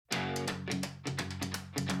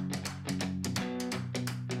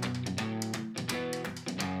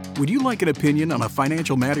Would you like an opinion on a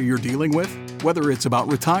financial matter you're dealing with? Whether it's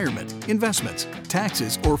about retirement, investments,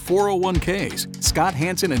 taxes, or 401ks, Scott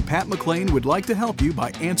Hansen and Pat McClain would like to help you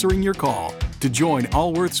by answering your call. To join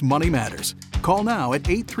Allworth's Money Matters, call now at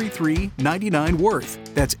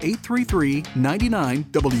 833-99-WORTH. That's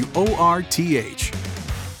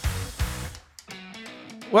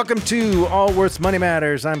 833-99-WORTH. Welcome to Allworth's Money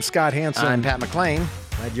Matters. I'm Scott Hansen. I'm Pat McClain.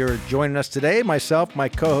 Glad you're joining us today. Myself, my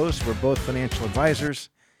co-host, we're both financial advisors,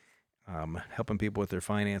 helping people with their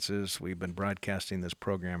finances. We've been broadcasting this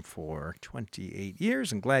program for 28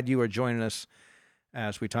 years, and glad you are joining us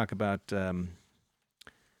as we talk about the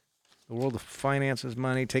world of finances,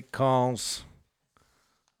 money, take calls,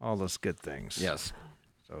 all those good things. Yes.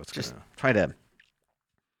 So it's just try to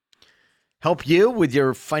help you with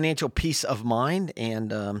your financial peace of mind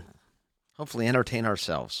and hopefully entertain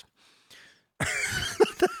ourselves.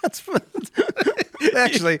 That's fun.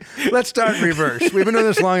 Actually, let's start in reverse. We've been doing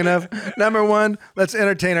this long enough. Number one, let's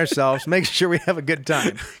entertain ourselves. Make sure we have a good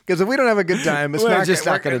time. Because if we don't have a good time, we're not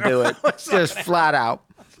going to do it. Just flat out.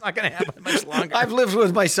 It's not going to happen much longer. I've lived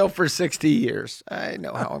with myself for 60 years. I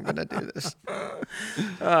know how I'm going to do this. All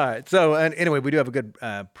right. So anyway, we do have a good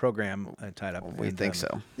program tied up. We think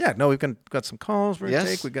so. Yeah. No, we've got some calls we're going to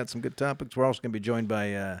Yes. take. We've got some good topics. We're also going to be joined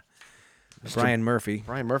by Brian Murphy.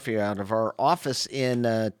 Brian Murphy out of our office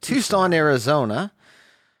in Tucson, Arizona.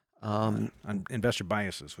 On investor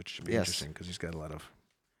biases, which should be Yes. interesting because he's got a lot of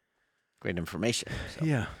Great information. So.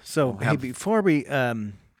 Yeah. So hey, before we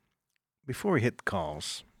hit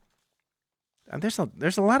calls, there's a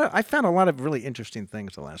lot of I found a lot of really interesting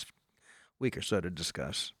things the last week or so to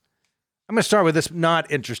discuss. I'm going to start with this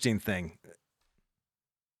not interesting thing.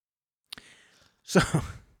 So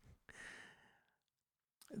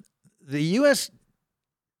the U.S.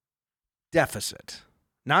 deficit,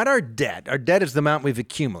 not our debt. Our debt is the amount we've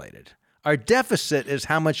accumulated. Our deficit is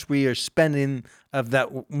how much we are spending of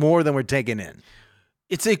that more than we're taking in.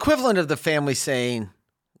 It's the equivalent of the family saying,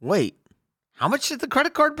 wait, how much did the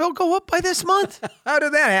credit card bill go up by this month? How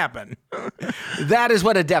did that happen? That is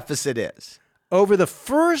what a deficit is. Over the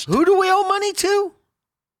first... Who do we owe money to?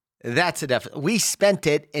 That's a deficit. We spent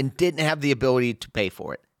it and didn't have the ability to pay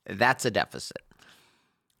for it. That's a deficit.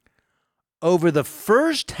 Over the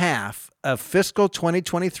first half of fiscal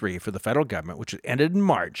 2023 for the federal government, which ended in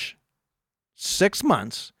March, 6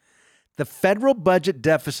 months, the federal budget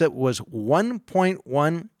deficit was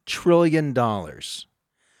 $1.1 trillion.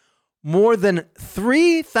 More than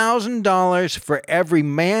 $3,000 for every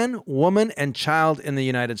man, woman, and child in the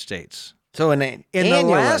United States. So in the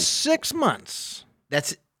last 6 months.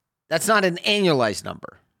 That's not an annualized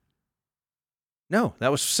number. No,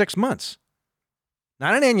 that was 6 months.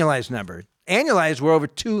 Not an annualized number. Annualized, we're over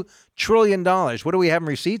 $2 trillion. What do we have in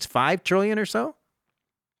receipts? $5 trillion or so?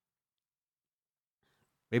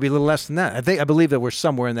 Maybe a little less than that. I believe that we're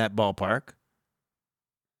somewhere in that ballpark.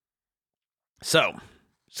 So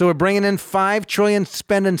we're bringing in $5 trillion,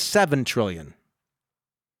 spending $7 trillion.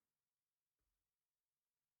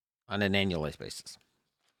 On an annualized basis.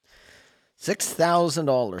 $6,000,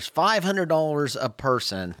 $500 a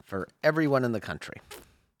person for everyone in the country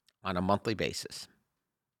on a monthly basis.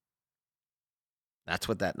 That's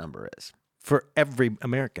what that number is. For every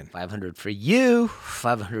American. 500 for you,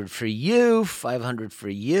 500 for you, 500 for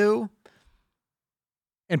you.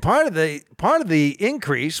 And part of the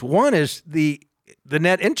increase, one is the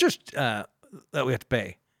net interest that we have to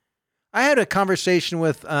pay. I had a conversation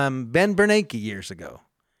with Ben Bernanke years ago.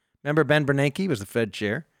 Remember Ben Bernanke was the Fed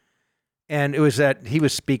chair? And it was that he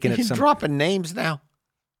was speaking at some... You're dropping names now.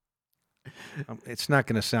 It's not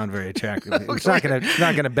going to sound very attractive. It's not going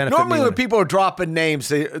to benefit Normally me. when people are dropping names,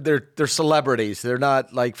 they're celebrities. They're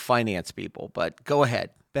not like finance people, but go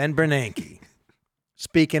ahead. Ben Bernanke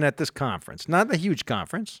speaking at this conference, not a huge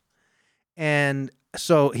conference. And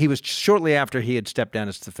so he was shortly after he had stepped down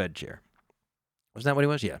as the Fed chair. Was that what he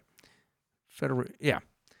was? Yeah.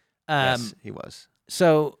 Yes, he was.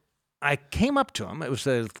 So I came up to him. It was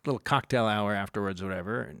a little cocktail hour afterwards or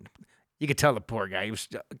whatever. And you could tell the poor guy, he was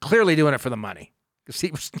clearly doing it for the money because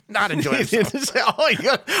he was not enjoying himself.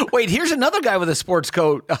 Wait, here's another guy with a sports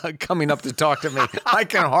coat coming up to talk to me. I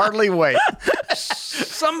can hardly wait.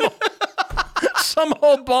 Some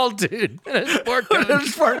old bald dude in a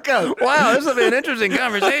sport coat. Wow, this will be an interesting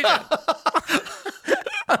conversation.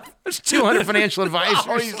 There's 200 financial advisors.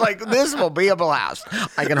 Oh, he's like, this will be a blast.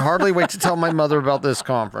 I can hardly wait to tell my mother about this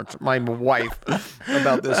conference, my wife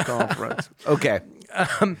about this conference. Okay.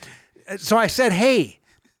 So I said, hey,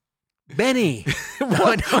 Benny.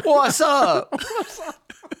 What's up?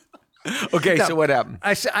 Okay, so what happened?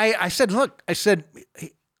 I said, look,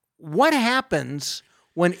 what happens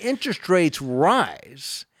when interest rates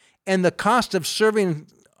rise and the cost of servicing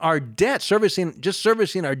our debt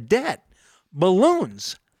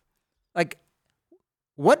balloons. Like,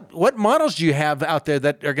 what models do you have out there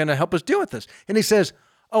that are going to help us deal with this? And he says,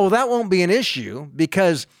 oh, that won't be an issue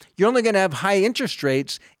because you're only going to have high interest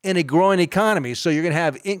rates in a growing economy. So you'll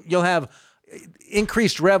have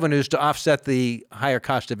increased revenues to offset the higher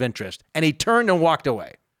cost of interest. And he turned and walked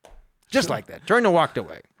away. Just like that. Turned and walked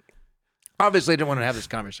away. Obviously didn't want to have this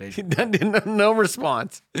conversation. No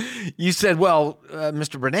response. You said, well,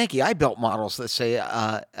 Mr. Bernanke, I built models that say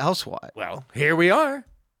elsewise. Well, here we are.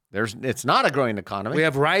 It's not a growing economy. We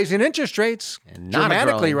have rising interest rates, and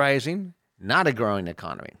dramatically rising. Not a growing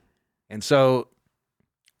economy. And so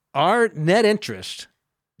our net interest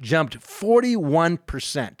jumped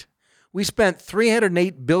 41%. We spent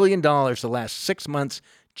 $308 billion the last 6 months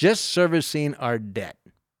just servicing our debt.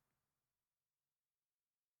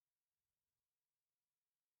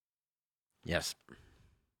 Yes.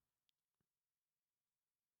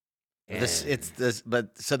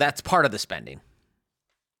 So that's part of the spending.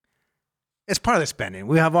 It's part of the spending.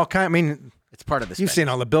 We have all kind. I mean, it's part of the spending. You've seen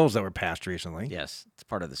all the bills that were passed recently. Yes, it's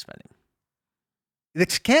part of the spending.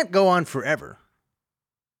 This can't go on forever.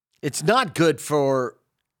 It's not good for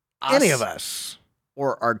any of us,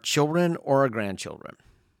 or our children, or our grandchildren.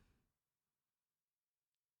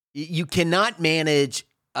 You cannot manage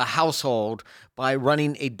a household by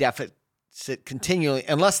running a deficit continually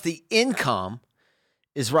unless the income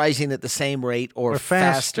is rising at the same rate or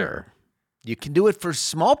faster. You can do it for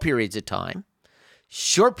small periods of time,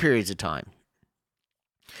 short periods of time.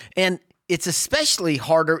 And it's especially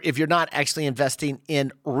harder if you're not actually investing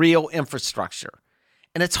in real infrastructure.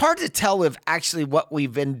 And it's hard to tell if actually what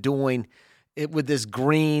we've been doing with this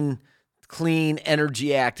Green Clean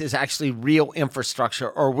Energy Act is actually real infrastructure,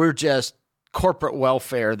 or we're just corporate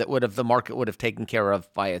welfare that the market would have taken care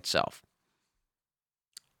of by itself.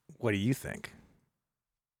 What do you think?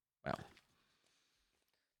 Well,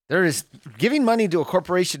 there is giving money to a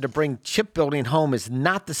corporation to bring shipbuilding home is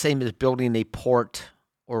not the same as building a port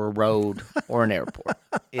or a road or an airport.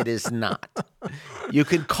 It is not. You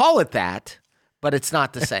can call it that, but it's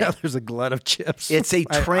not the same. There's a glut of chips. It's a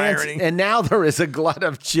and now there is a glut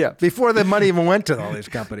of chips. Before the money even went to all these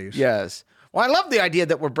companies. Yes. Well, I love the idea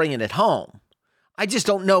that we're bringing it home. I just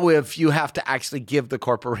don't know if you have to actually give the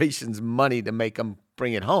corporations money to make them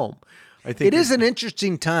bring it home. I think it is an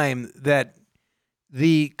interesting time that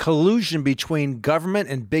the collusion between government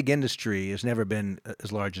and big industry has never been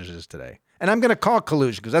as large as it is today. And I'm going to call it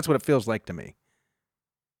collusion because that's what it feels like to me.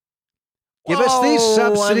 Give us these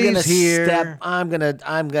subsidies here. I'm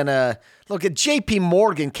gonna look at J.P.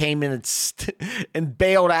 Morgan came in and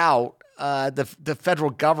bailed out the federal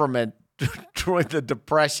government during the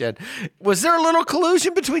Depression. Was there a little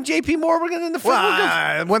collusion between J.P. Morgan and the federal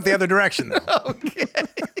government? It went the other direction, though. Okay.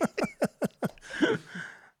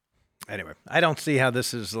 Anyway, I don't see how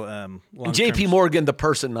this is J.P. Morgan, the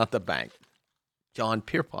person, not the bank. John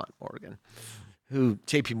Pierpont Morgan, who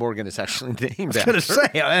J.P. Morgan is actually named after. I was going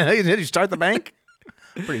to say, did he start the bank?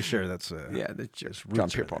 I'm pretty sure that's that's John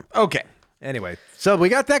Pierpont. Okay. Anyway, so we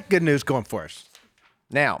got that good news going for us.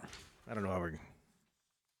 Now, I don't know how we're. Do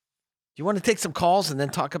you want to take some calls and then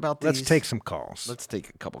talk about these? Let's take some calls. Let's take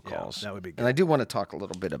a couple calls. That would be good. And I do want to talk a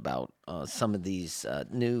little bit about some of these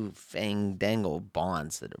new fang-dangle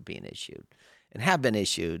bonds that are being issued and have been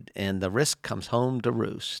issued, and the risk comes home to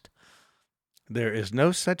roost. There is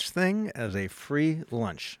no such thing as a free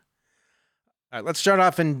lunch. All right, let's start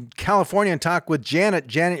off in California and talk with Janet.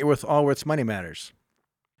 Janet, you're with Allworth's Money Matters.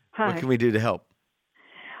 Hi. What can we do to help?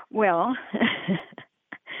 Well,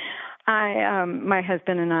 my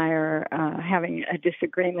husband and I are having a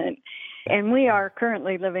disagreement, and we are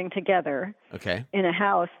currently living together in a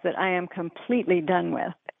house that I am completely done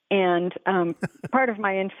with. And part of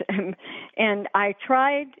my and I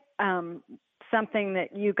tried something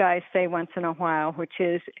that you guys say once in a while, which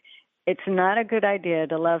is it's not a good idea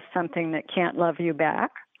to love something that can't love you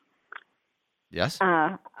back. Yes.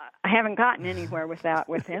 I haven't gotten anywhere with that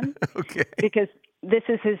with him. Okay. Because this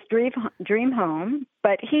is his dream home,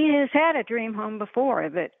 but he has had a dream home before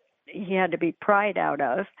that he had to be pried out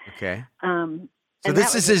of. Okay. So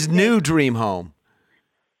this is his new dream home.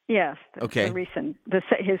 Yes. Okay.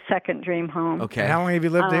 His second dream home. Okay. How long have you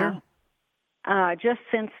lived there? Just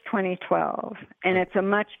since 2012, and it's a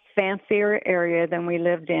much fancier area than we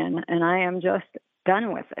lived in, and I am just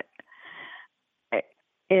done with it.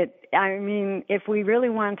 I mean, if we really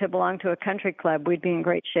wanted to belong to a country club, we'd be in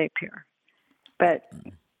great shape here, but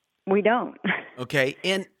we don't. Okay,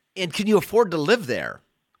 and can you afford to live there?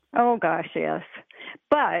 Oh gosh, yes.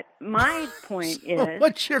 But my point is,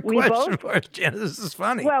 what's your question for us, Janet? This is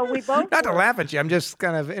funny. Well, we both not to laugh at you. I'm just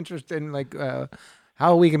kind of interested in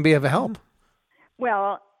how we can be of help.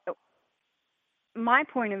 Well, my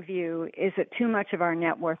point of view is that too much of our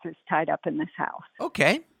net worth is tied up in this house.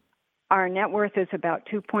 Okay. Our net worth is about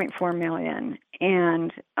 $2.4 million,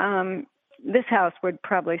 and this house would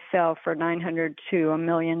probably sell for $900,000 to $1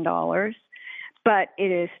 million, but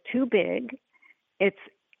it is too big.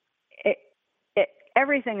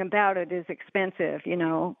 Everything about it is expensive, you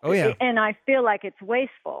know. Oh, yeah. And I feel like it's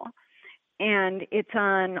wasteful. And it's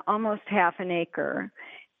on almost half an acre.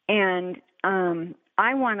 And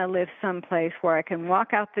I want to live someplace where I can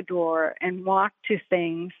walk out the door and walk to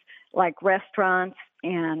things like restaurants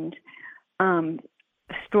and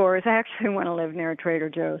stores. I actually want to live near a Trader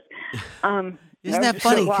Joe's. Isn't that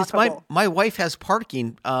funny? Because my wife has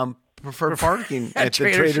parking. Prefer parking at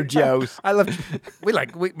the Trader Joe's. I love.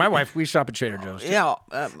 My wife. We shop at Trader Joe's. Yeah.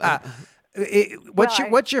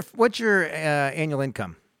 What's your annual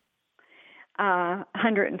income?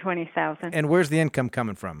 $120,000. And where's the income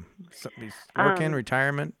coming from? Working,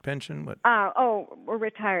 retirement, pension? What? We're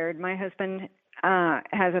retired. My husband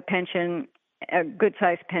has a pension, a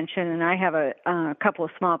good-sized pension, and I have a couple of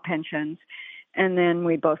small pensions, and then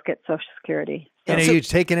we both get Social Security. And are you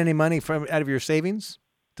taking any money out of your savings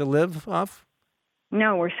to live off?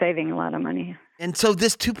 No, we're saving a lot of money. And so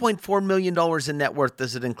this $2.4 million in net worth,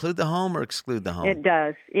 does it include the home or exclude the home? It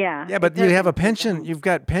does, yeah. Yeah, but you have a pension. You've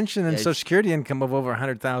got pension and Social Security income of over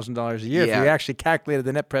 $100,000 a year. Yeah. If you actually calculated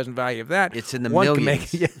the net present value of that, it's in the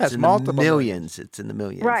millions. It's multiple millions. It's in the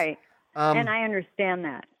millions. Right. And I understand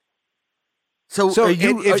that. So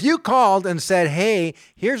if you called and said, hey,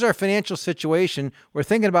 here's our financial situation. We're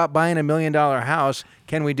thinking about buying $1 million house.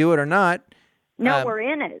 Can we do it or not? No, we're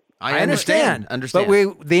in it. I understand.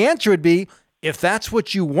 But the answer would be, if that's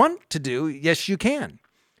what you want to do, yes, you can.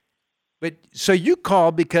 But so you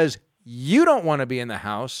call because you don't want to be in the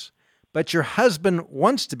house, but your husband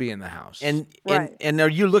wants to be in the house. And are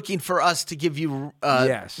you looking for us to give you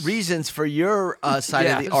reasons for your side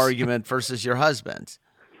of the argument versus your husband's?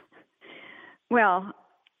 Well,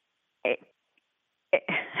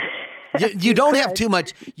 you don't have too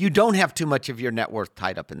much. You don't have too much of your net worth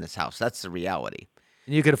tied up in this house. That's the reality.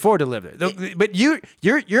 And you could afford to live there. But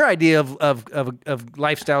your idea of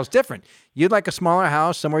lifestyle is different. You'd like a smaller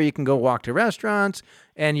house, somewhere you can go walk to restaurants,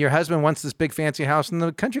 and your husband wants this big fancy house in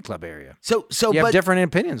the country club area. So you have different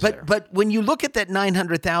opinions there. But when you look at that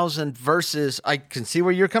 $900,000 versus, I can see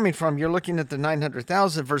where you're coming from. You're looking at the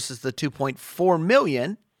 $900,000 versus the $2.4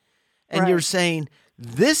 million, and you're saying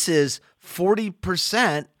this is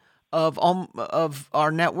 40% of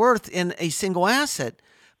our net worth in a single asset.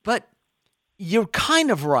 But you're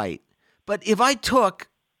kind of right. But if I took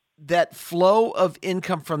that flow of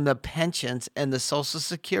income from the pensions and the Social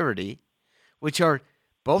Security, which are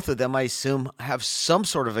both of them, I assume, have some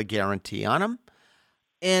sort of a guarantee on them,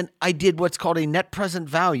 and I did what's called a net present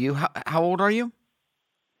value. How old are you?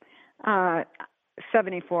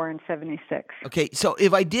 74 and 76. Okay, so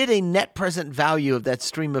if I did a net present value of that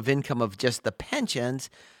stream of income of just the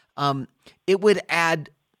pensions, it would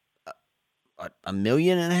add $1.5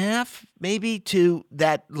 million maybe to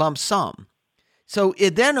that lump sum. So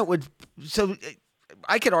I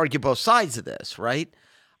could argue both sides of this, right?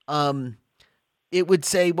 It would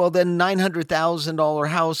say, well, then $900,000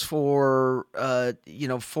 house for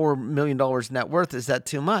 $4 million net worth, is that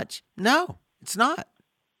too much? No, it's not.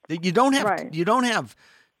 You don't have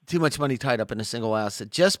too much money tied up in a single asset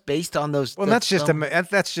just based on those. Well, that's just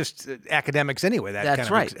academics anyway. That's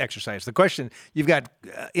kind of exercise. The question, you've got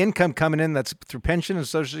income coming in that's through pension and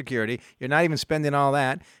Social Security. You're not even spending all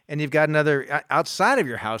that, and you've got another outside of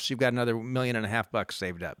your house. You've got another $1.5 million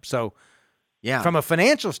saved up. So, from a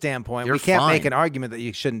financial standpoint, we can't make an argument that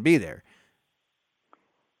you shouldn't be there.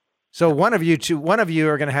 So one of you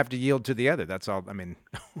are going to have to yield to the other. That's all. I mean.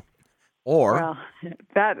 Well,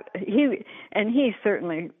 he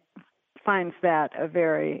certainly finds that a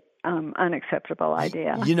very unacceptable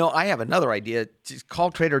idea. I have another idea. Just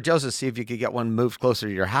call Trader Joe's to see if you could get one moved closer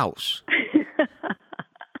to your house.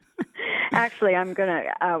 Actually,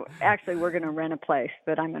 we're gonna rent a place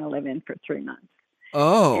that I'm gonna live in for 3 months.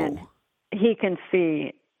 Oh, and he can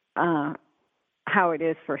see how it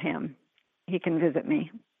is for him. He can visit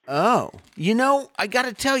me. Oh, I got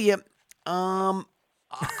to tell you,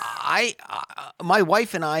 my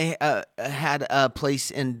wife and I had a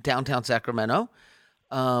place in downtown Sacramento,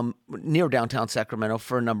 near downtown Sacramento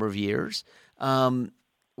for a number of years,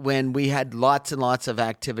 when we had lots and lots of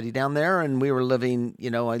activity down there, and we were living,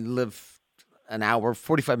 I live an hour,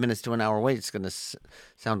 45 minutes to an hour away. It's going to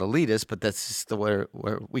sound elitist, but that's just the where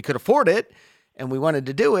we could afford it. and we wanted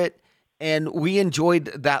to do it, and we enjoyed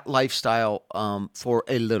that lifestyle for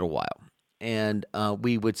a little while. And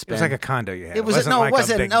we would spend. It was like a condo you had. It wasn't no, it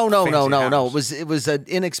was an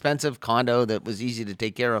inexpensive condo that was easy to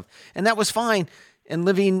take care of, and that was fine. And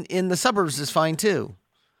living in the suburbs is fine too.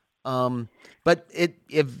 But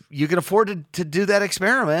if you can afford to do that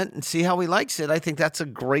experiment and see how he likes it, I think that's a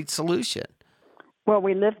great solution. Well,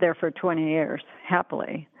 we lived there for 20 years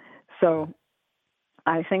happily, so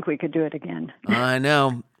I think we could do it again. I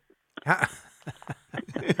know.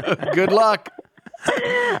 Good luck.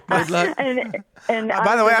 Good luck. And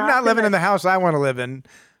by the way, I'm not living in the house I want to live in,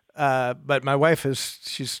 but my wife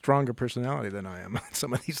she's stronger personality than I am on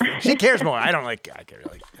some of these things. She cares more. I really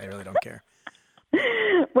don't care.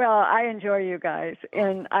 Well, I enjoy you guys,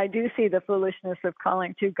 and I do see the foolishness of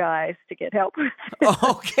calling two guys to get help with it.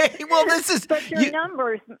 Okay, well, this is. But your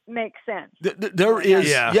numbers make sense. There is,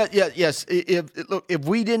 yes. If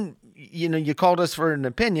we didn't, you called us for an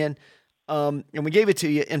opinion, and we gave it to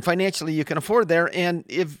you, and financially you can afford there, and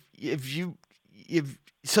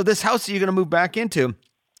so this house that you're going to move back into,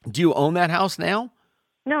 do you own that house now?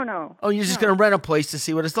 No. Oh, you're just going to rent a place to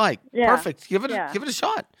see what it's like. Yeah. Perfect. Give it a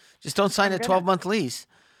shot. Just don't sign a 12-month lease.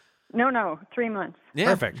 No, 3 months.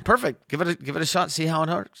 Yeah, perfect. Give it a shot. See how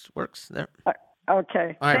it works there.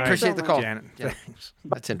 Okay. All right. Appreciate the call, Janet. Thanks.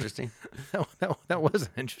 That's interesting. That was an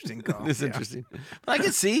interesting call. It's interesting. But I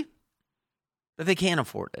can see that they can't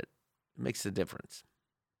afford it. It makes a difference.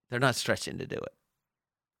 They're not stretching to do it.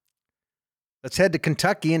 Let's head to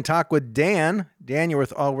Kentucky and talk with Dan. Dan, you're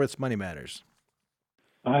with Allworth's Money Matters.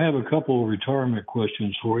 I have a couple of retirement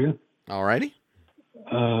questions for you. All righty.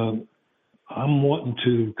 I'm wanting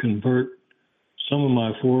to convert some of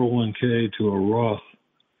my 401k to a Roth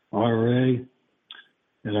IRA,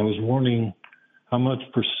 and I was wondering how much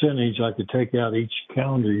percentage I could take out each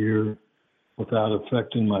calendar year without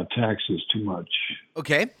affecting my taxes too much.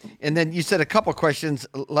 Okay. And then you said a couple questions.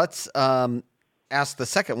 Let's ask the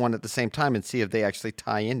second one at the same time and see if they actually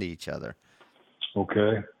tie into each other.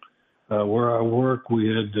 Okay. Where I work, we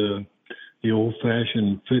had the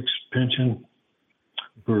old-fashioned fixed pension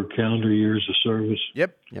for calendar years of service.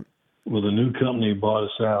 Yep. Well, the new company bought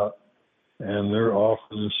us out, and they're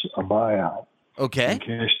offering us a buyout. Okay. In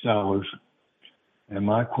cash dollars. And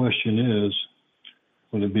my question is,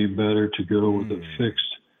 would it be better to go with a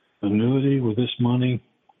fixed annuity with this money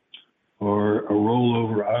or a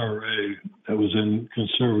rollover IRA that was in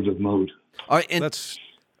conservative mode? All right. And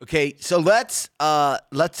so let's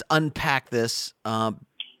unpack this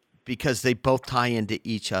because they both tie into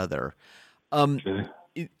each other. Okay.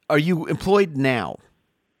 Are you employed now?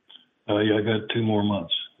 Yeah, I got 2 more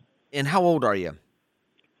months. And how old are you?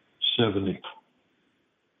 70.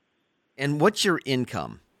 And what's your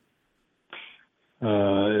income?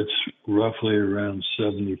 It's roughly around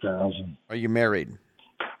 70,000. Are you married?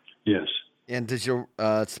 Yes. And does your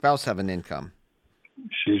spouse have an income?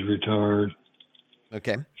 She's retired.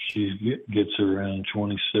 Okay. She gets around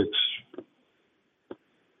 26.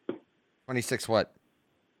 26 what?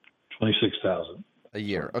 26,000 a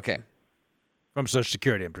year. Okay. From Social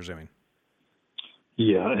Security, I'm presuming.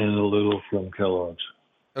 Yeah, and a little from Kellogg's.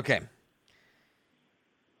 Okay.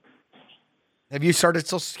 Have you started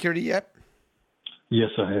Social Security yet?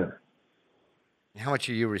 Yes, I have. How much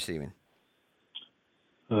are you receiving?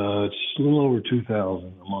 It's a little over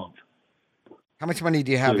 $2,000 a month. How much money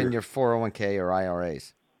do you have in your 401k or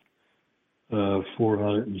IRAs?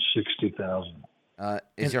 $460,000.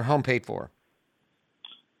 Is your home paid for?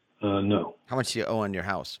 No. How much do you owe on your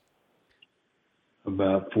house?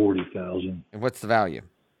 About $40,000. And what's the value?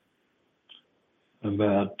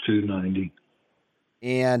 About $290,000.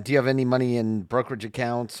 And do you have any money in brokerage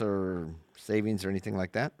accounts or savings or anything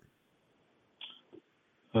like that?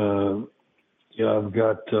 Yeah, I've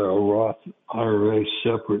got a Roth IRA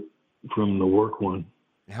separate from the work one.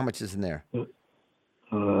 How much is in there? It's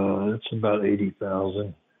about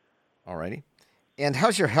 $80,000. All righty. And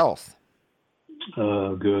how's your health?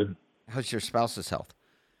 Good. How's your spouse's health?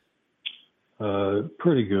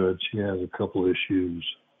 Pretty good. She has a couple issues.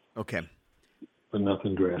 Okay. But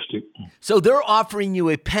nothing drastic. So they're offering you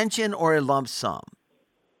a pension or a lump sum?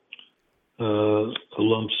 A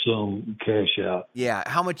lump sum cash out. Yeah.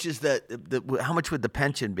 How much is how much would the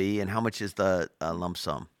pension be, and how much is the lump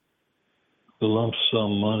sum? The lump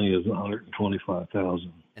sum money is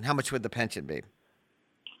 $125,000. And how much would the pension be?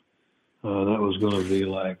 That was going to be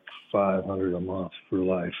like $500 a month for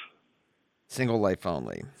life. Single life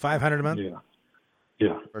only. $500 a month? Yeah.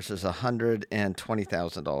 Yeah. Versus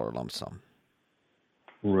 $120,000 lump sum.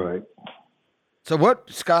 Right. So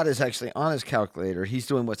what Scott is actually on his calculator, he's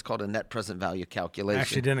doing what's called a net present value calculation. I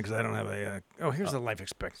actually didn't because I don't have a. Here's the life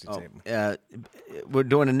expectancy table. We're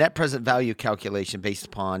doing a net present value calculation based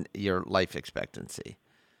upon your life expectancy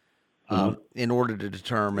in order to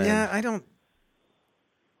determine. Yeah, I don't.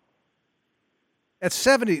 At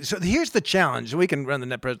 70, so here's the challenge. We can run the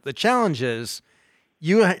net present. The challenge is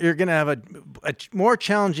you're going to have a more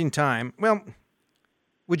challenging time. Well,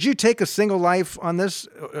 would you take a single life on this,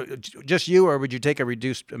 just you, or would you take a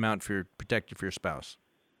reduced amount for protect you for your spouse?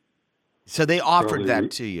 So they offered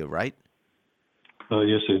that to you, right?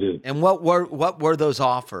 Yes, they did. And what were those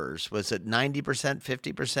offers? Was it 90%,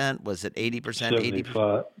 50%? Was it 80%,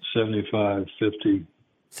 80%? 75, 50.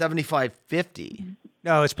 75, 50.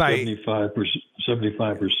 No, it's by 75%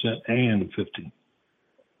 and 50.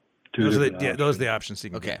 Those are the options you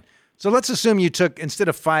can get. So let's assume you took, instead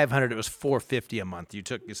of $500, it was $450 a month. You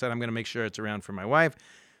said, I'm going to make sure it's around for my wife.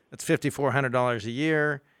 That's $5,400 a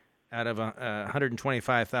year out of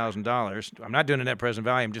 $125,000. I'm not doing a net present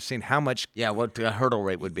value. I'm just seeing how much. Yeah, what the hurdle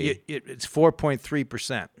rate would be. It's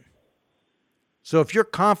 4.3%. So if you're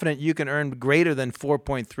confident you can earn greater than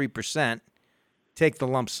 4.3%, take the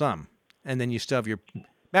lump sum, and then you still have your.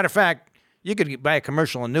 Matter of fact, you could buy a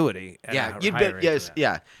commercial annuity. Yeah, you could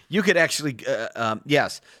actually.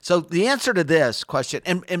 Yes. So the answer to this question,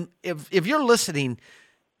 and if you're listening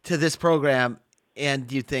to this program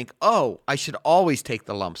and you think, oh, I should always take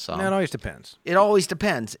the lump sum. No, it always depends. It always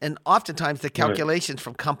depends, and oftentimes the calculations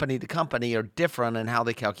from company to company are different in how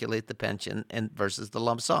they calculate the pension and versus the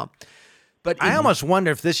lump sum. But I almost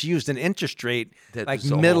wonder if this used an interest rate like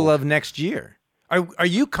middle of next year. Are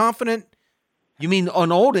you confident? You mean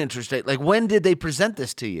an old interest rate? Like when did they present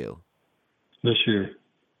this to you? This year.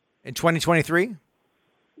 In 2023?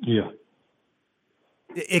 Yeah.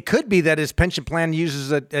 It could be that his pension plan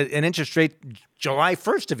uses an interest rate July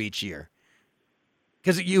 1st of each year.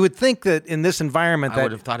 Because you would think that in this environment I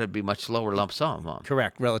would have thought it'd be much lower lump sum. Huh?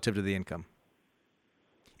 Correct, relative to the income.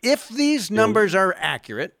 If these numbers are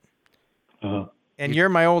accurate, and you're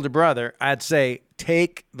my older brother, I'd say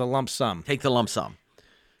take the lump sum. Take the lump sum.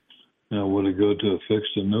 Now, would it go to a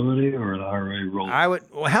fixed annuity or an IRA roll? I would.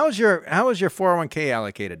 Well, how is your 401k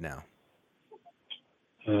allocated now?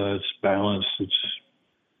 It's balanced.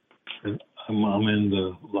 I'm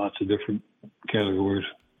into lots of different categories.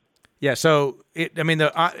 Yeah. So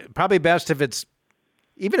probably best if it's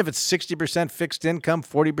 60% fixed income,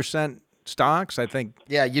 40% stocks. I think.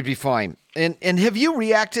 Yeah, you'd be fine. And have you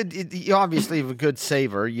reacted? You obviously have a good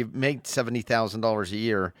saver. You've made $70,000 a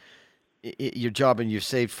year. Your job, and you've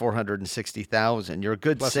saved $460,000. You're a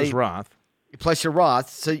good saver. Plus Roth. Plus your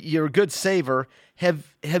Roth. So you're a good saver. Have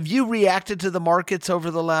you reacted to the markets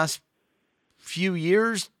over the last few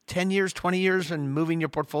years, 10 years, 20 years, and moving your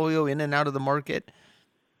portfolio in and out of the market?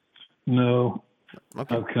 No.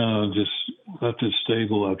 Okay. I've kind of just left it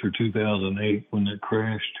stable after 2008 when it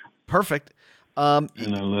crashed. Perfect. And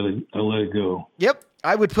I let it go. Yep.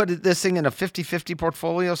 I would put this thing in a 50-50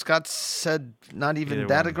 portfolio. Scott said not even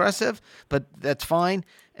that aggressive, but that's fine.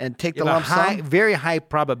 And take the lump sum. Very high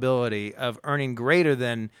probability of earning greater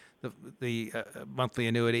than the monthly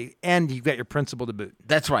annuity, and you've got your principal to boot.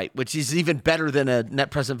 That's right, which is even better than a net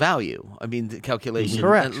present value. I mean, the calculation.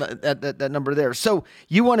 Correct. That number there. So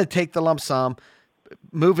you want to take the lump sum,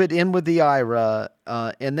 move it in with the IRA,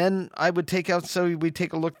 and then I would take out. So we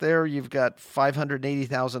take a look there. You've got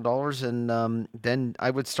 $580,000, and then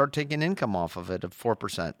I would start taking income off of it of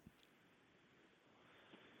 4%.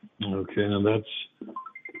 Okay, now that's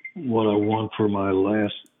what I want for my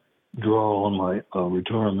last draw on my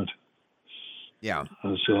retirement. Yeah.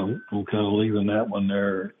 So I'm kind of leaving that one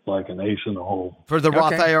there like an ace in the hole for the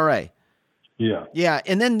Roth IRA. Yeah. Yeah.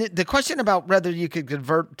 And then the question about whether you could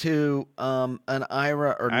convert to an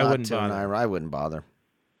IRA or not to an IRA, I wouldn't bother.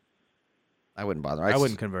 I wouldn't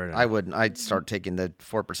convert it. I wouldn't. I'd start taking the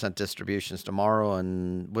 4% distributions tomorrow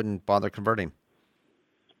and wouldn't bother converting.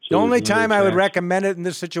 The only time I would recommend it in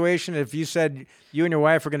this situation, if you said you and your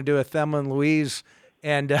wife were going to do a Thelma and Louise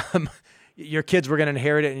and your kids were going to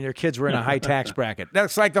inherit it and your kids were in a high tax bracket.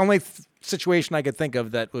 That's like the only situation I could think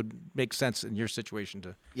of that would make sense in your situation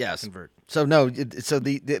to convert. So no,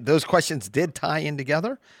 those questions did tie in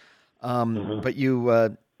together, but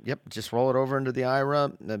you just roll it over into the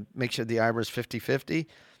IRA. Make sure the IRA is 50-50,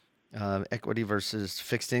 equity versus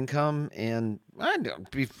fixed income, and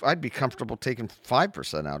I'd be comfortable taking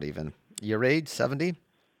 5% out even. Your age, 70?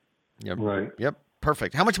 Yep. Right. Yep.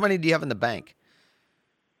 Perfect. How much money do you have in the bank?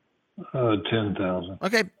 10,000.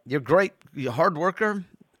 Okay, you're great. You're a hard worker.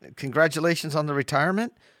 Congratulations on the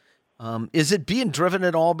retirement. Is it being driven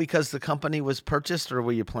at all because the company was purchased, or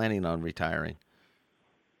were you planning on retiring?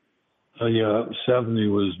 Yeah, 70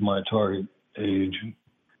 was my target age,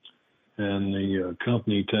 and the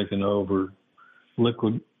company taking over,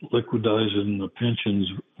 liquidizing the pensions,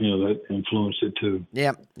 that influenced it too.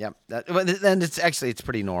 Yeah. And it's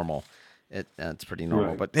pretty normal. It's pretty normal.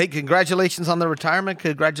 Right. But hey, congratulations on the retirement.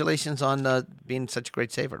 Congratulations on being such a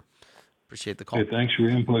great saver. Appreciate the call. Hey, thanks for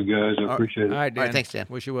your input, guys. I appreciate it. All right, Dan. All right, thanks, Dan.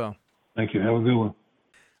 Wish you well. Thank you. Have a good one.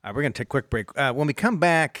 We're going to take a quick break. When we come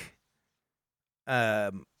back,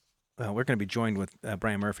 we're going to be joined with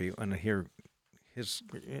Brian Murphy and hear his.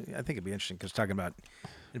 I think it'd be interesting because talking about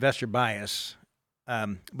investor bias.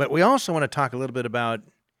 But we also want to talk a little bit about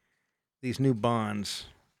these new bonds.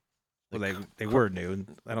 Well, they were new.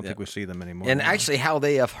 I don't think we see them anymore. And actually, how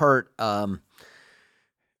they have hurt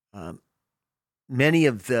many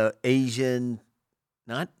of the Asian,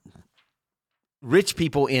 not rich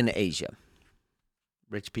people in Asia.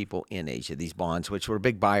 Rich people in Asia, these bonds, which were a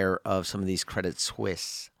big buyer of some of these Credit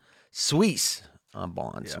Suisse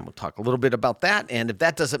bonds. Yeah. And we'll talk a little bit about that. And if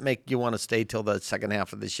that doesn't make you want to stay till the second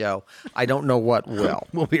half of the show, I don't know what will.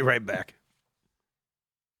 We'll be right back.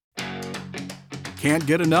 Can't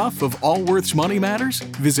get enough of Allworth's Money Matters?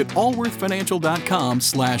 Visit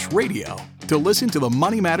allworthfinancial.com/radio to listen to the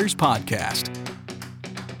Money Matters podcast.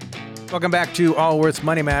 Welcome back to Allworth's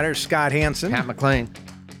Money Matters. Scott Hansen. Pat McClain.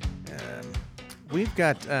 We've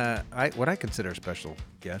got what I consider a special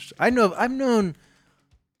guest. I've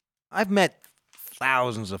met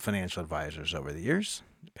thousands of financial advisors over the years.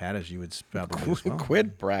 Pat, as you would probably know as well.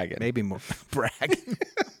 Quit bragging. Maybe more bragging.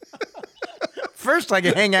 First, I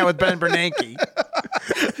can hang out with Ben Bernanke.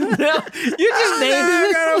 No, you just named it.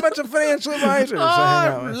 I got a bunch of financial advisors.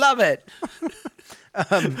 I love it.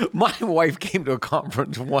 My wife came to a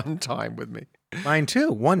conference one time with me. Mine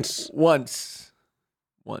too. Once.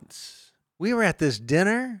 We were at this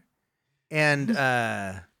dinner, and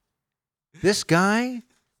this guy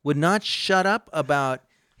would not shut up about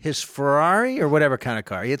his Ferrari or whatever kind of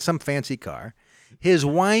car. He had some fancy car, his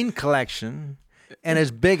wine collection, and his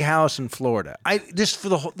big house in Florida.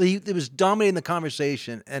 It was dominating the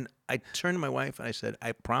conversation, and I turned to my wife and I said,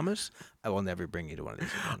 "I promise I will never bring you to one of these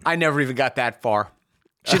events." I never even got that far.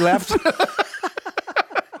 She left.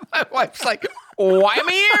 My wife's like, "Why am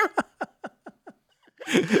I here?"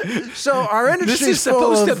 So our industry is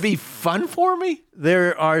supposed to be fun for me.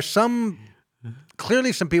 There are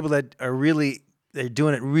clearly some people that are they're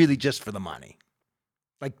doing it really just for the money.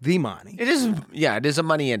 Like the money. It is a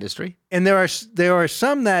money industry. And there are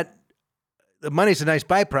some that the money's a nice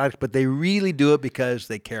byproduct, but they really do it because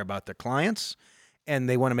they care about their clients and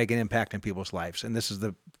they want to make an impact in people's lives. And this is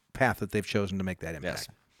the path that they've chosen to make that impact.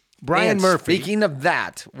 Yes. Brian Murphy. Speaking of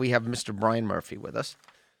that, we have Mr. Brian Murphy with us.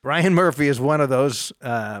 Brian Murphy is one of those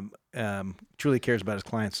truly cares about his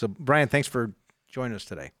clients. So Brian, thanks for joining us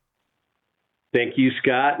today. Thank you,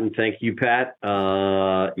 Scott, and thank you, Pat.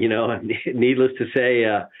 Needless to say,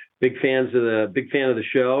 big fan of the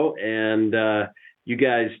show, and you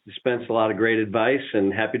guys dispense a lot of great advice,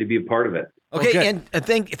 and happy to be a part of it. Okay, and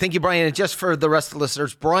thank you, Brian. And just for the rest of the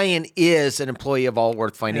listeners, Brian is an employee of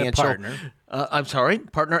Allworth Financial. Partner.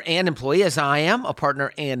 Partner and employee, as I am a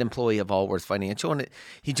partner and employee of Allworth Financial. And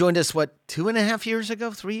he joined us, 2.5 years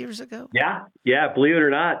ago, 3 years ago? Yeah. Believe it or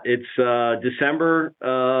not, it's December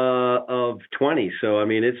of 20. So, I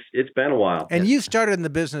mean, it's been a while. And you started in the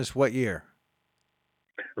business what year?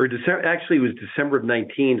 Or December, actually, it was December of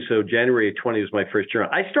 19. So January of 20 was my first year.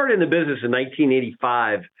 I started in the business in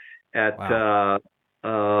 1985 at,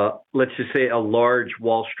 let's just say, a large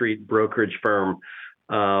Wall Street brokerage firm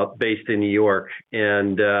based in New York.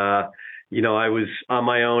 And, I was on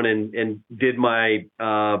my own and did my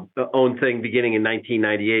own thing beginning in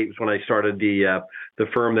 1998 was when I started the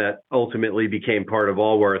firm that ultimately became part of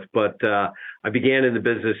Allworth. But I began in the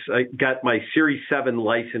business. I got my Series 7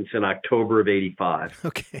 license in October of 85.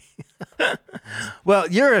 Okay. Well,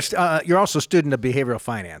 you're also a student of behavioral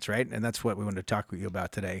finance, right? And that's what we wanted to talk with you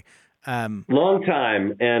about today. Long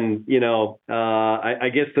time, and I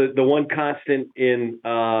guess the one constant in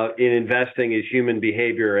investing is human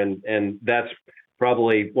behavior, and that's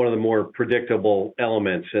probably one of the more predictable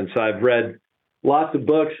elements. And so I've read lots of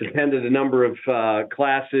books, attended a number of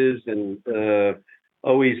classes, and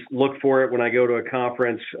always look for it when I go to a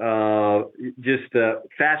conference. Just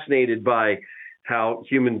fascinated by how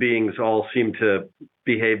human beings all seem to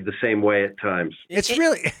behave the same way at times.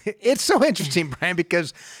 It's so interesting, Brian,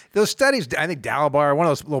 because those studies, I think Dalbar, one of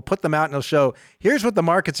those, will put them out and they'll show, here's what the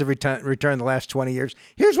markets have returned the last 20 years.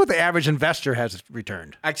 Here's what the average investor has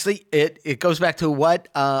returned. Actually, it goes back to what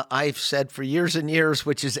I've said for years and years,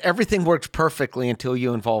 which is everything works perfectly until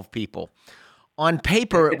you involve people. On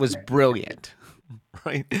paper, it was brilliant.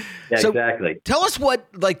 Right. Yeah, so exactly. Tell us what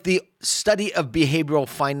like the study of behavioral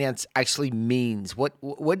finance actually means. What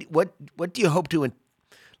do you hope to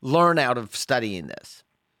learn out of studying this?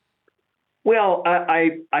 Well,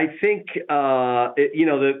 I think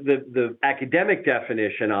the academic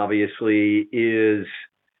definition obviously is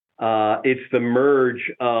it's the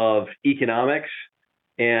merge of economics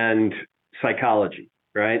and psychology,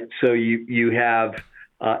 right? So you have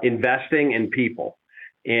investing in people,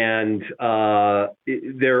 and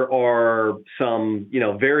there are some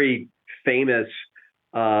very famous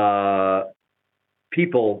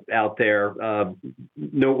people out there,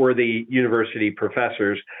 noteworthy university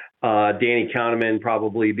professors, Danny Kahneman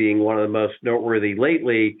probably being one of the most noteworthy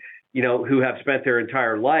lately, who have spent their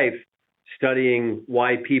entire life studying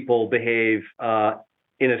why people behave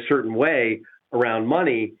in a certain way around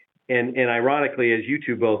money. And ironically, as you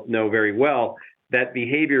two both know very well, that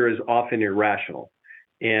behavior is often irrational.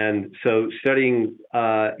 And so studying,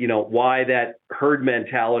 why that herd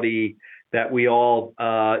mentality that we all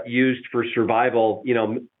used for survival,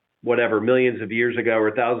 millions of years ago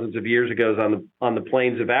or thousands of years ago on the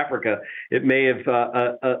plains of Africa, it may have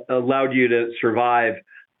allowed you to survive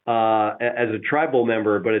as a tribal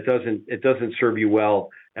member, but it doesn't serve you well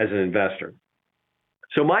as an investor.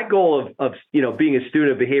 So my goal of being a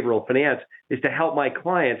student of behavioral finance is to help my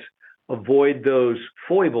clients avoid those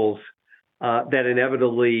foibles that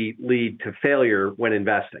inevitably lead to failure when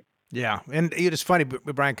investing. Yeah, and it's funny,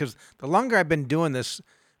 Brian, because the longer I've been doing this,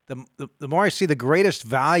 the more I see the greatest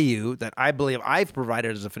value that I believe I've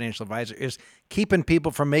provided as a financial advisor is keeping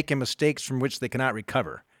people from making mistakes from which they cannot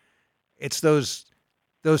recover. It's those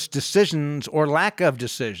decisions or lack of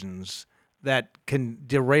decisions that can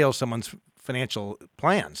derail someone's financial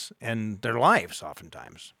plans and their lives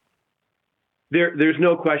oftentimes. There's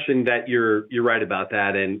no question that you're right about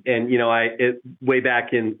that, and way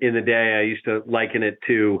back in the day, I used to liken it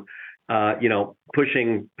to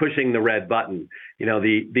pushing the red button,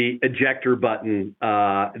 the ejector button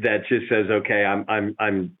that just says, okay,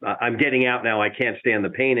 I'm getting out now. I can't stand the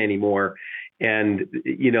pain anymore, and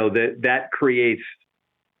that creates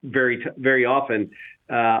very often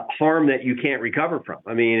harm that you can't recover from.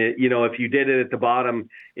 I mean, if you did it at the bottom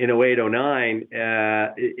in 08, 09,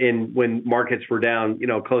 when markets were down,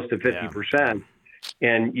 close to 50%,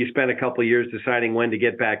 and you spent a couple of years deciding when to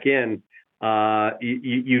get back in,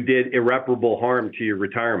 you did irreparable harm to your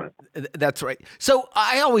retirement. That's right. So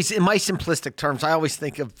I always, in my simplistic terms, I always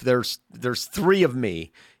think of there's three of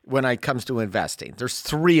me when it comes to investing. There's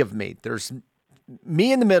three of me. There's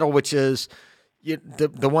me in the middle, which is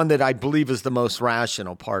the one that I believe is the most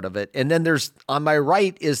rational part of it. And then there's on my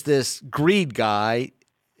right is this greed guy,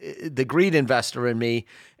 the greed investor in me.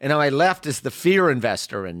 And on my left is the fear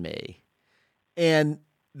investor in me. And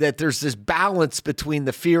that there's this balance between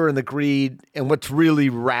the fear and the greed and what's really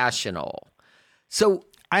rational. So,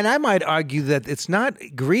 and I might argue that it's not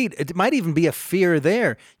greed. It might even be a fear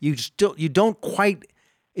there. You don't quite,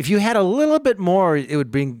 if you had a little bit more, it would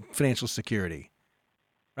bring financial security.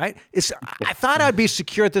 Right? I thought I'd be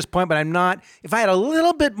secure at this point, but I'm not. If I had a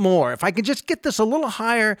little bit more, if I could just get this a little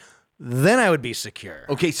higher, then I would be secure.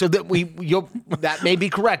 Okay, so that that may be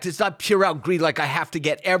correct. It's not pure out greed, like I have to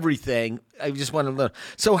get everything. I just want to learn.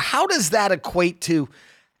 So how does that equate to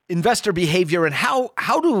investor behavior, and how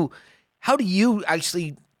do you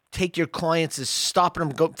actually take your clients as stopping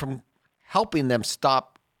them from helping them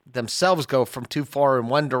stop themselves go from too far in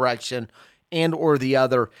one direction and or the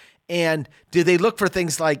other? And do they look for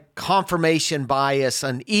things like confirmation bias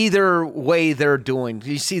on either way they're doing?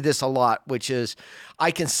 You see this a lot, which is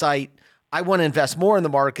I want to invest more in the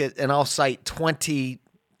market, and I'll cite 20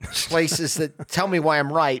 places that tell me why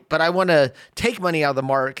I'm right, but I want to take money out of the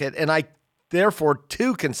market, and I therefore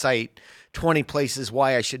too can cite 20 places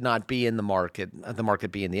why I should not be in the market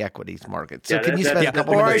being the equities market. So can you spend a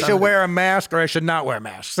couple minutes? Or I should wear a mask, or I should not wear a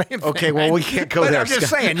mask. Same thing. Okay, well, we can't go there. I'm just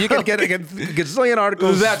saying, you can get a gazillion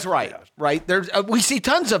articles. That's right, right? There's we see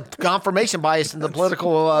tons of confirmation bias in the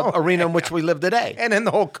political arena in which we live today. And in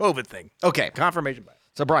the whole COVID thing. Okay. Confirmation bias.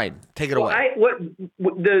 So, Brian, take it away.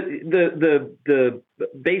 The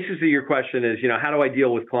basis of your question is, how do I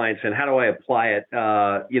deal with clients and how do I apply it,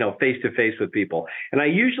 face to face with people? And I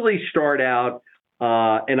usually start out,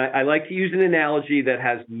 and I like to use an analogy that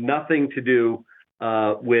has nothing to do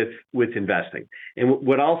with investing. And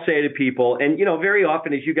what I'll say to people, and very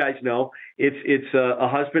often, as you guys know, it's a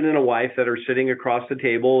husband and a wife that are sitting across the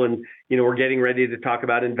table, and we're getting ready to talk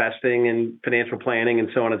about investing and financial planning and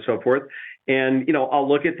so on and so forth. And, I'll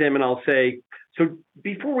look at them and I'll say, so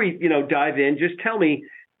before we, dive in, just tell me,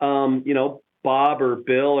 Bob or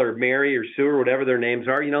Bill or Mary or Sue or whatever their names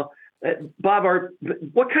are, Bob,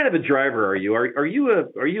 what kind of a driver are you? Are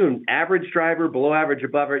you an average driver, below average,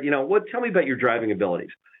 above average? Tell me about your driving abilities.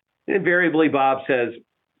 And invariably, Bob says,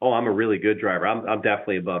 "Oh, I'm a really good driver. I'm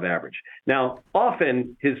definitely above average." Now,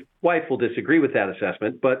 often his wife will disagree with that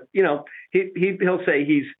assessment, but he'll say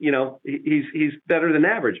he's better than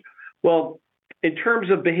average. Well, in terms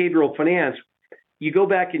of behavioral finance, you go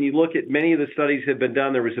back and you look at many of the studies that have been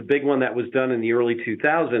done. There was a big one that was done in the early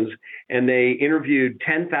 2000s, and they interviewed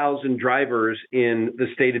 10,000 drivers in the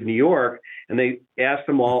state of New York, and they asked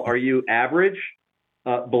them all, "Are you average,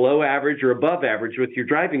 below average, or above average with your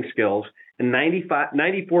driving skills?" And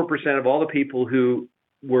 94% of all the people who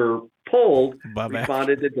were polled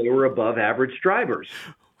responded that they were above average drivers.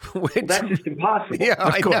 Well, that's just impossible. Yeah,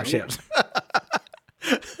 of course, yes.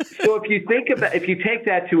 So if you take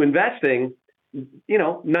that to investing,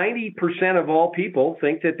 90% of all people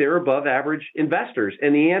think that they're above average investors.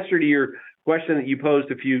 And the answer to your question that you posed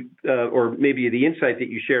or maybe the insight that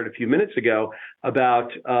you shared a few minutes ago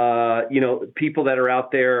about, people that are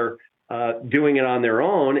out there doing it on their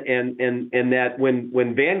own, and that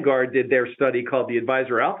when Vanguard did their study called the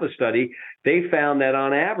Advisor Alpha Study, they found that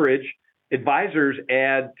on average, advisors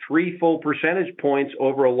add 3 full percentage points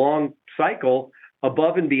over a long cycle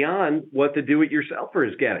above and beyond what the do-it-yourselfer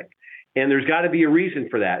is getting. And there's got to be a reason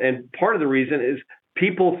for that. And part of the reason is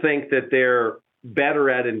people think that they're better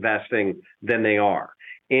at investing than they are.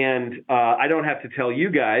 And I don't have to tell you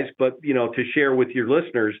guys, but to share with your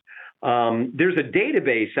listeners, there's a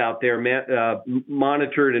database out there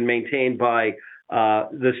monitored and maintained by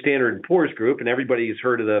the Standard & Poor's Group, and everybody has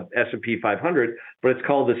heard of the S&P 500, but it's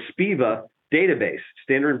called the SPIVA database,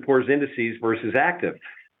 Standard & Poor's Indices versus Active.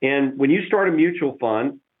 And when you start a mutual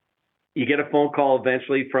fund, you get a phone call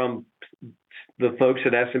eventually from the folks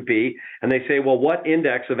at S&P, and they say, "Well, what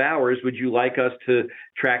index of ours would you like us to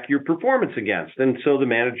track your performance against?" And so the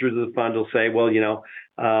managers of the fund will say, "Well,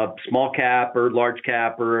 small cap or large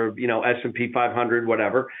cap or, S&P 500,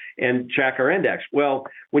 whatever, and track our index." Well,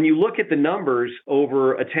 when you look at the numbers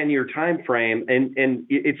over a 10-year time frame, and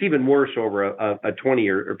it's even worse over a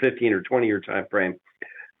 20-year or 15 or 20-year time frame,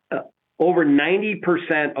 over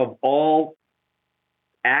 90% of all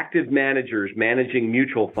active managers managing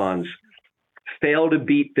mutual funds fail to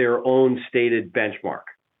beat their own stated benchmark.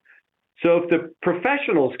 So if the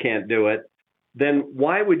professionals can't do it, then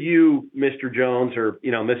why would you, Mr. Jones, or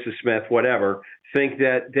Mrs. Smith, whatever, think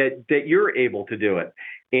that you're able to do it?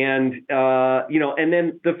 And and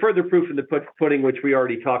then the further proof in the pudding, which we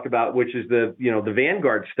already talked about, which is the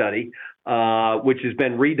Vanguard study, which has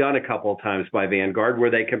been redone a couple of times by Vanguard,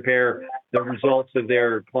 where they compare the results of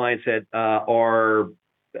their clients that are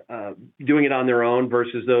doing it on their own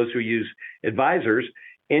versus those who use advisors.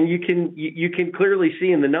 And you can clearly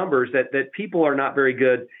see in the numbers that people are not very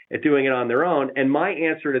good at doing it on their own. And my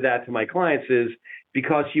answer to that to my clients is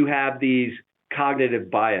because you have these cognitive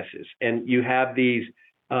biases and you have these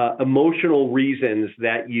emotional reasons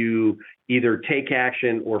that you either take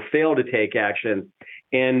action or fail to take action.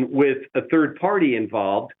 And with a third party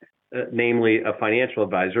involved, namely a financial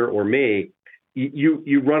advisor or me,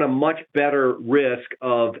 you run a much better risk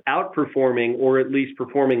of outperforming or at least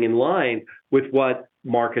performing in line with what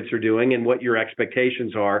markets are doing and what your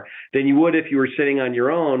expectations are than you would if you were sitting on your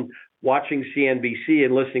own watching CNBC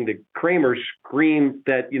and listening to Kramer scream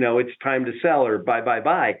that, it's time to sell or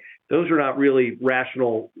buy. Those are not really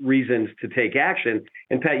rational reasons to take action.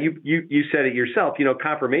 And Pat, you said it yourself,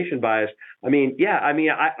 confirmation bias. I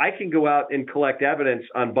can go out and collect evidence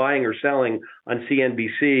on buying or selling on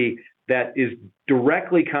CNBC that is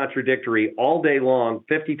directly contradictory all day long,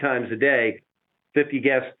 50 times a day, 50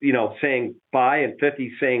 guests, saying buy and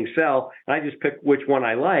 50 saying sell. And I just pick which one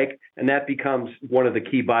I like. And that becomes one of the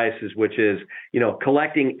key biases, which is,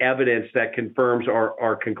 collecting evidence that confirms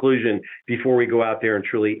our conclusion before we go out there and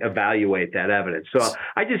truly evaluate that evidence. So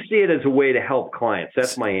I just see it as a way to help clients.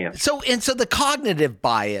 That's my answer. So the cognitive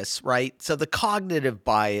bias, right? So the cognitive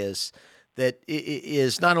bias that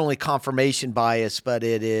is not only confirmation bias, but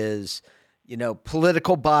it is,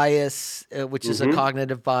 political bias, which is a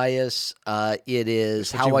cognitive bias. It is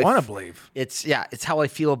how I want to believe. It's how I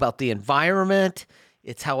feel about the environment.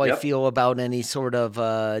 It's how I feel about any sort of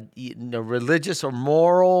religious or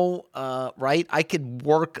moral, right? I could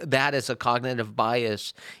work that as a cognitive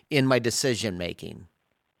bias in my decision making.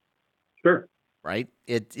 Sure. Right.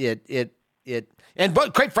 But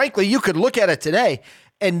quite frankly, you could look at it today.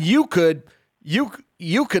 And you could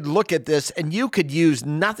look at this and you could use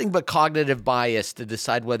nothing but cognitive bias to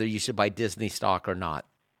decide whether you should buy Disney stock or not.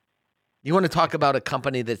 You want to talk about a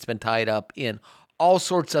company that's been tied up in all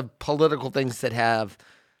sorts of political things that have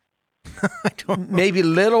maybe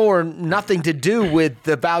little or nothing to do with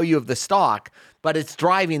the value of the stock, but it's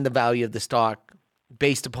driving the value of the stock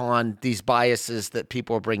based upon these biases that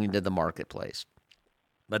people are bringing to the marketplace.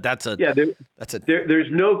 But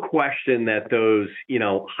there's no question that those,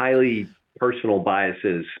 highly personal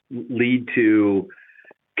biases lead to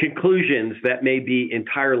conclusions that may be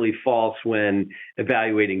entirely false when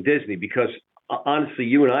evaluating Disney. Because honestly,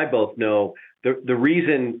 you and I both know the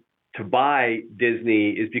reason to buy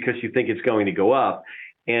Disney is because you think it's going to go up,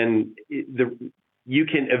 and you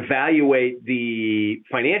can evaluate the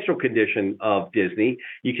financial condition of Disney.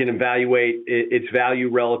 You can evaluate its value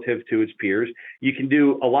relative to its peers. You can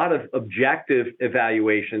do a lot of objective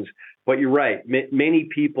evaluations, but you're right. Many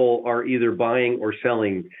people are either buying or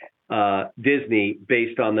selling Disney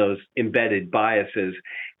based on those embedded biases,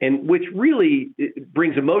 and which really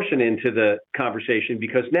brings emotion into the conversation,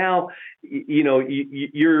 because now,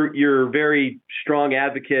 you're a very strong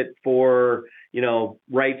advocate for,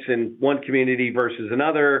 rights in one community versus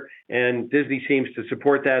another, and Disney seems to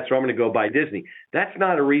support that, so I'm going to go buy Disney. That's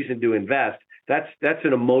not a reason to invest. That's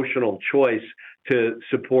an emotional choice to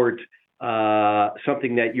support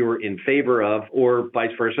something that you're in favor of, or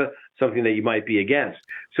vice versa, something that you might be against.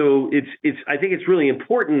 So I think it's really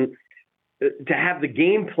important to have the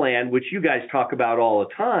game plan, which you guys talk about all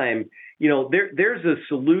the time. There's a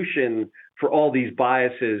solution for all these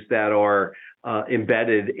biases that are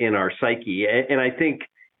embedded in our psyche. And I think,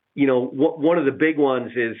 one of the big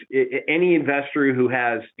ones is any investor who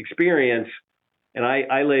has experience, and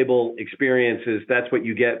I label experiences, that's what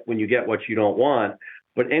you get when you get what you don't want.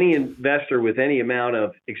 But any investor with any amount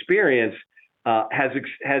of experience has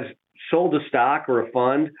sold a stock or a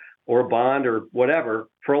fund or a bond or whatever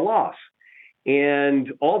for a loss.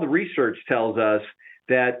 And all the research tells us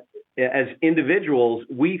that as individuals,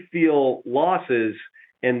 we feel losses,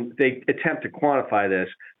 and they attempt to quantify this,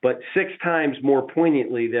 but 6 times more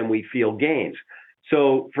poignantly than we feel gains.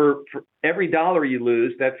 So for every dollar you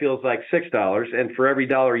lose, that feels like $6. And for every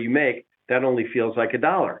dollar you make, that only feels like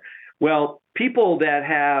 $1. Well, people that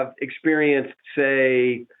have experienced,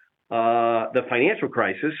 say, the financial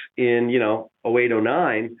crisis in, 08,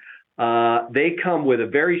 09, they come with a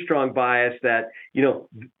very strong bias that,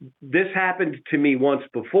 this happened to me once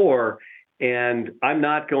before, and I'm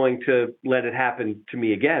not going to let it happen to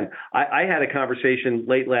me again. I had a conversation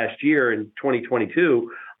late last year in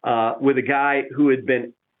 2022 with a guy who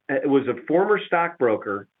was a former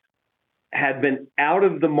stockbroker, had been out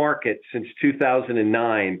of the market since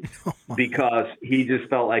 2009 because he just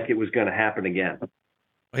felt like it was going to happen again.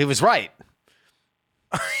 He was right.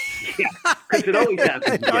 Yeah, because it always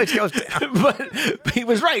happens. It always goes down. But he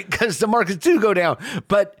was right, because the markets do go down.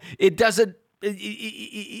 But it doesn't.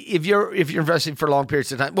 If you're investing for long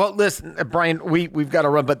periods of time. Well, listen, Brian, we've got to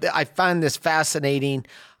run, but I find this fascinating.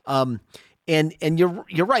 And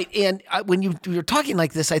you're right. And when you're talking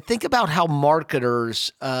like this, I think about how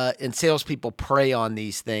marketers and salespeople prey on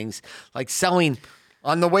these things, like selling.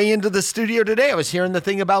 On the way into the studio today, I was hearing the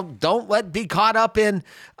thing about don't be caught up in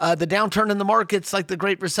the downturn in the markets like the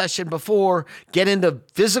Great Recession before. Get into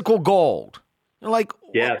physical gold. You're like,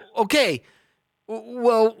 yes. Okay.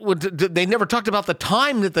 Well, they never talked about the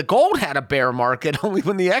time that the gold had a bear market, only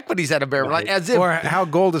when the equties had a bear market. Or how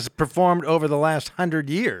gold has performed over the last 100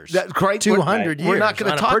 years. That's right. 200 years. We're not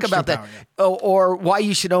going to talk about that. Or why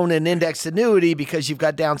you should own an indexed annuity because you've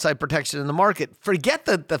got downside protection in the market. Forget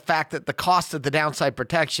the fact that the cost of the downside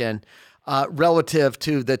protection relative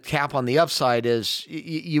to the cap on the upside is,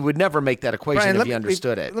 you would never make that equation, Brian, if you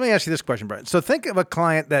understood it. Let me ask you this question, Brian. So think of a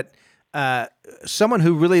client that someone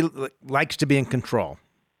who really likes to be in control,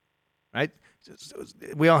 right?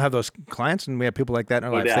 We all have those clients, and we have people like that in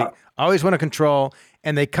our lives. They always want to control,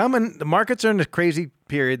 and they come in, the markets are in a crazy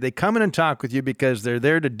period. They come in and talk with you because they're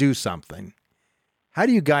there to do something. How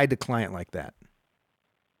do you guide the client like that?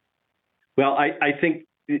 Well, I think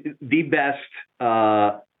the best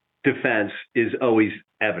defense is always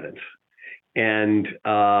evidence. And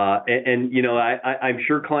I'm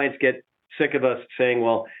sure clients get sick of us saying,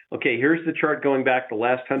 well, okay, here's the chart going back the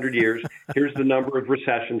last 100 years. Here's the number of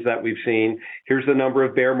recessions that we've seen. Here's the number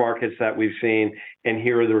of bear markets that we've seen. And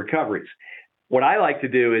here are the recoveries. What I like to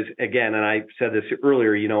do is, again, and I said this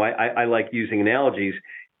earlier, I like using analogies.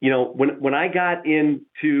 When I got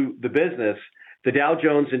into the business, the Dow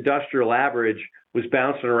Jones Industrial Average was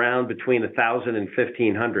bouncing around between 1,000 and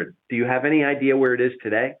 1,500. Do you have any idea where it is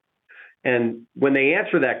today? And when they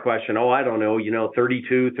answer that question, oh, I don't know,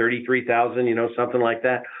 32, 33,000, something like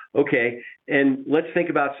that. Okay. And let's think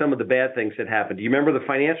about some of the bad things that happened. Do you remember the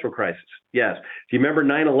financial crisis? Yes. Do you remember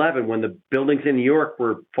 9/11 when the buildings in New York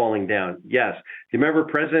were falling down? Yes. Do you remember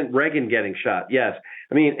President Reagan getting shot? Yes.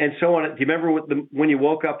 I mean, and so on. Do you remember when you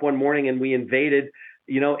woke up one morning and we invaded,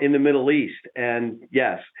 in the Middle East? And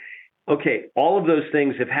yes. Okay. All of those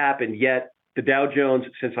things have happened, yet the Dow Jones,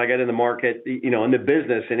 since I got in the market, in the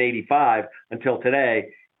business in 85 until today,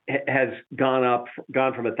 has gone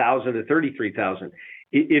from 1,000 to 33,000.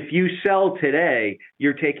 If you sell today,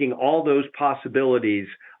 you're taking all those possibilities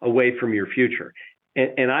away from your future.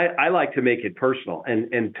 And I like to make it personal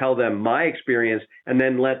and tell them my experience, and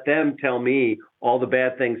then let them tell me all the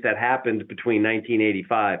bad things that happened between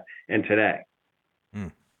 1985 and today.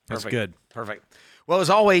 That's good. Perfect. Well, as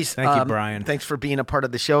always, thank you, Brian. Thanks for being a part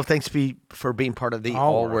of the show. Thanks for being part of the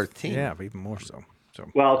Allworth team. Yeah, even more so.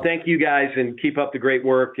 Well, thank you guys, and keep up the great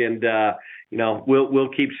work. And we'll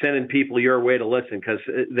keep sending people your way to listen, because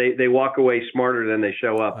they walk away smarter than they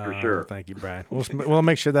show up, for sure. Thank you, Brian. We'll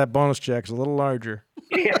make sure that bonus check's a little larger.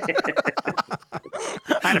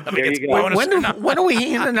 I don't know if it's bonus. When are we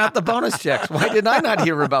handing out the bonus checks? Why did I not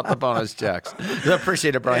hear about the bonus checks? I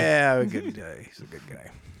appreciate it, Brian. Yeah, good guy. He's a good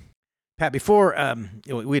guy. Pat, before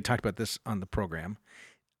we had talked about this on the program,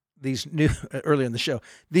 these new earlier in the show,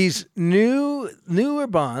 these newer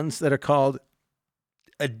bonds that are called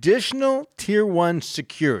additional Tier 1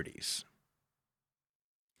 securities.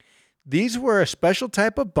 These were a special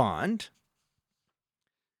type of bond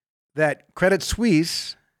that Credit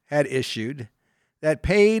Suisse had issued that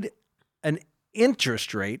paid an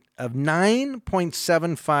interest rate of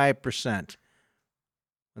 9.75%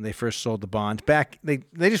 when they first sold the bond. Back, they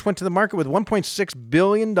just went to the market with $1.6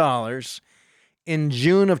 billion in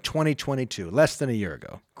June of 2022, less than a year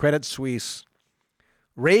ago. Credit Suisse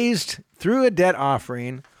raised through a debt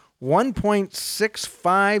offering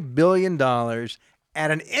 $1.65 billion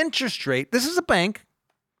at an interest rate, this is a bank,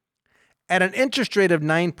 at an interest rate of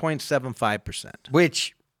 9.75%.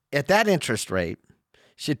 Which, at that interest rate,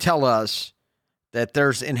 should tell us that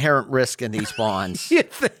there's inherent risk in these bonds.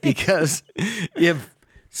 Because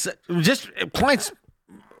clients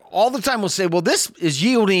all the time will say, well, this is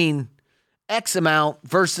yielding X amount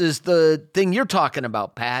versus the thing you're talking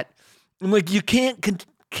about, Pat. I'm like, you can't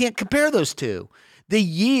compare those two. The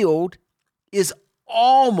yield is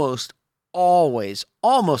almost always,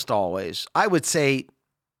 I would say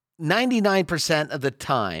 99% of the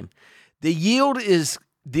time, the yield is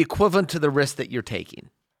the equivalent to the risk that you're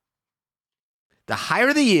taking. The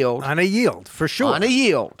higher the yield. On a yield, for sure. On a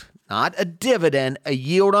yield, not a dividend, a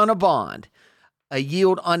yield on a bond, a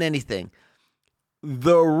yield on anything.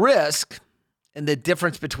 The risk and the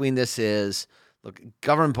difference between this is, look,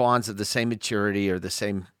 government bonds of the same maturity or the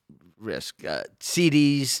same risk.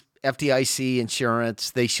 CDs, FDIC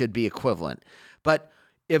insurance, they should be equivalent. But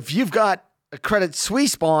if you've got a Credit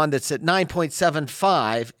Suisse bond that's at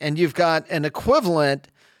 9.75 and you've got an equivalent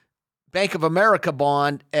Bank of America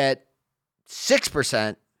bond at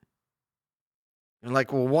 6%, you're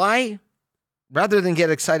like, well, why? Rather than get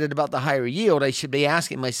excited about the higher yield, I should be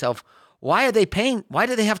asking myself, why are they paying? Why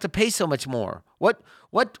do they have to pay so much more? What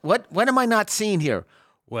am I not seeing here?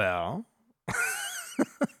 Well,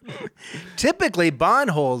 typically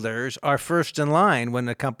bondholders are first in line when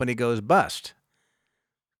a company goes bust.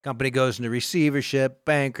 Company goes into receivership,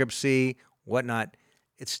 bankruptcy, whatnot.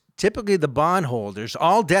 It's typically the bondholders.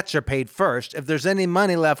 All debts are paid first. If there's any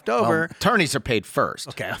money left over, attorneys are paid first.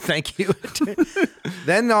 Okay, thank you.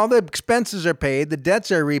 Then all the expenses are paid. The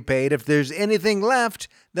debts are repaid. If there's anything left,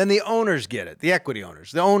 then the owners get it. The equity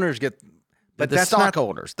owners. The owners get, but the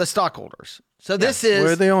stockholders. The stockholders. So this is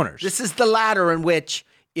we're the owners. This is the ladder in which,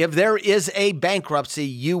 if there is a bankruptcy,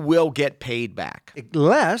 you will get paid back,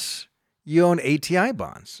 unless you own ATI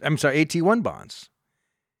bonds. I'm sorry, AT1 bonds.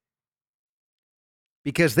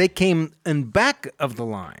 Because they came in back of the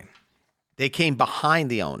line. They came behind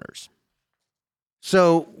the owners.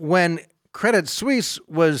 So when Credit Suisse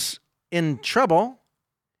was in trouble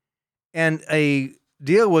and a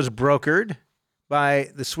deal was brokered by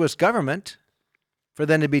the Swiss government for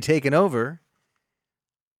them to be taken over,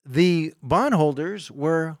 the bondholders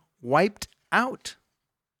were wiped out.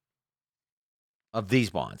 Of these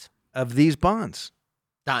bonds.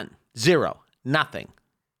 Done. Zero. Nothing.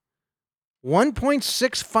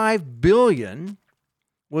 $1.65 billion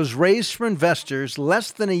was raised for investors less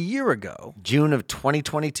than a year ago. June of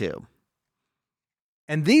 2022.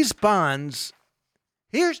 And these bonds,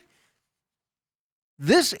 it's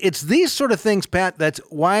these sort of things, Pat, that's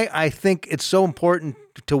why I think it's so important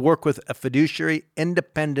to work with a fiduciary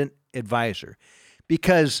independent advisor.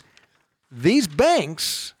 Because these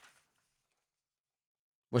banks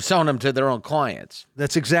were selling them to their own clients.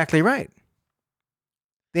 That's exactly right.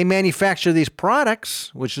 They manufacture these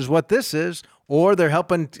products, which is what this is, or they're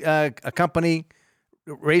helping a company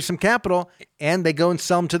raise some capital, and they go and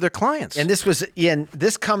sell them to their clients. And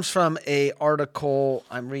this comes from a article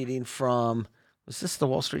I'm reading from, was this the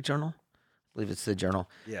Wall Street Journal? I believe it's the Journal.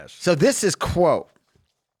 Yes. So this is, quote,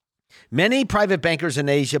 many private bankers in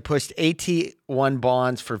Asia pushed AT1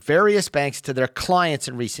 bonds for various banks to their clients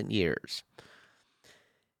in recent years.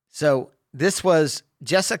 So this was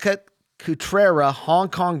Jessica Cutrera, Hong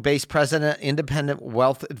Kong-based president, independent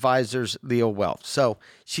wealth advisors, Leo Wealth. So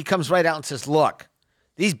she comes right out and says, look,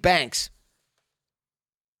 these banks,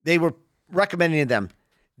 they were recommending to them,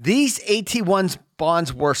 these AT1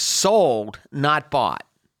 bonds were sold, not bought.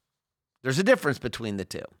 There's a difference between the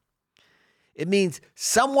two. It means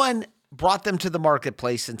someone brought them to the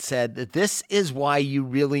marketplace and said that this is why you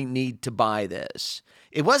really need to buy this.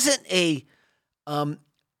 It wasn't it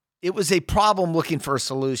was a problem looking for a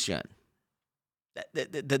solution.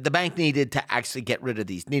 The bank needed to actually get rid of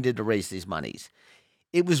these, needed to raise these monies.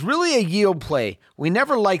 It was really a yield play. We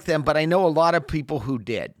never liked them, but I know a lot of people who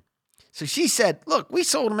did. So she said, look, we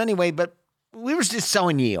sold them anyway, but we were just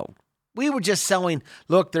selling yield. We were just selling,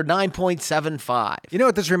 look, they're 9.75. You know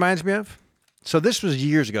what this reminds me of? So this was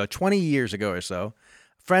years ago, 20 years ago or so.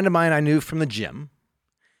 A friend of mine I knew from the gym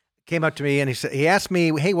came up to me and he asked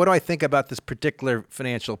me, hey, what do I think about this particular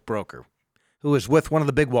financial broker who was with one of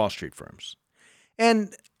the big Wall Street firms?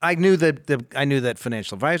 And I knew that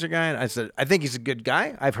financial advisor guy. And I said, I think he's a good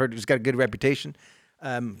guy. I've heard he's got a good reputation.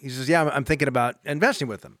 He says, yeah, I'm thinking about investing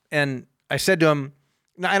with him. And I said to him,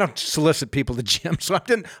 no, I don't solicit people to gym. So I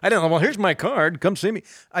didn't, well, here's my card. Come see me.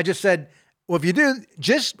 I just said, well, if you do,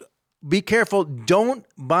 just be careful. Don't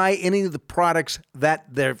buy any of the products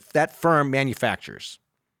that that firm manufactures.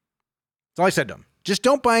 That's all I said to him. Just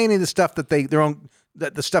don't buy any of the stuff that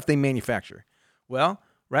the stuff they manufacture. Well,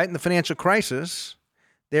 right in the financial crisis,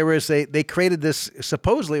 they created this,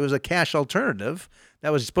 supposedly it was a cash alternative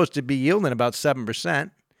that was supposed to be yielding about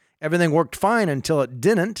 7%. Everything worked fine until it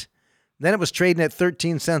didn't. Then it was trading at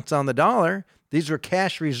 13 cents on the dollar. These were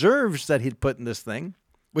cash reserves that he'd put in this thing.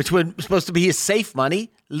 Which was supposed to be his safe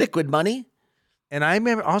money, liquid money. And I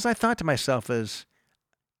remember, all I thought to myself is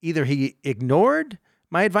either he ignored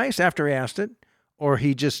my advice after he asked it, or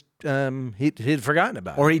he just, he'd forgotten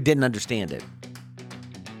about it. Or he didn't understand it.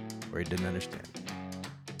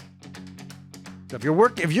 So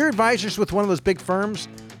if your advisor's with one of those big firms,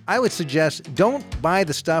 I would suggest don't buy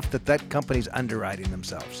the stuff that company's underwriting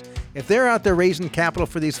themselves. If they're out there raising capital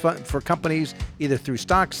for companies, either through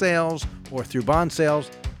stock sales or through bond sales,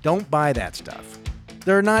 don't buy that stuff.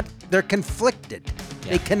 They're conflicted.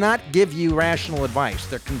 Yeah. They cannot give you rational advice.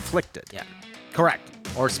 They're conflicted. Yeah, correct.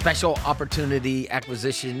 Or special opportunity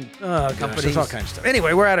acquisition companies. There's all kinds of stuff.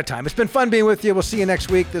 Anyway, we're out of time. It's been fun being with you. We'll see you next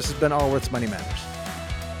week. This has been Allworth's Money Matters.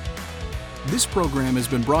 This program has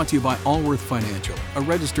been brought to you by Allworth Financial, a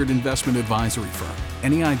registered investment advisory firm.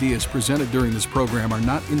 Any ideas presented during this program are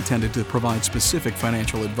not intended to provide specific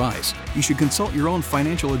financial advice. You should consult your own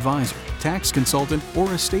financial advisor, tax consultant,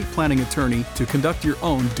 or estate planning attorney to conduct your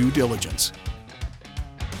own due diligence.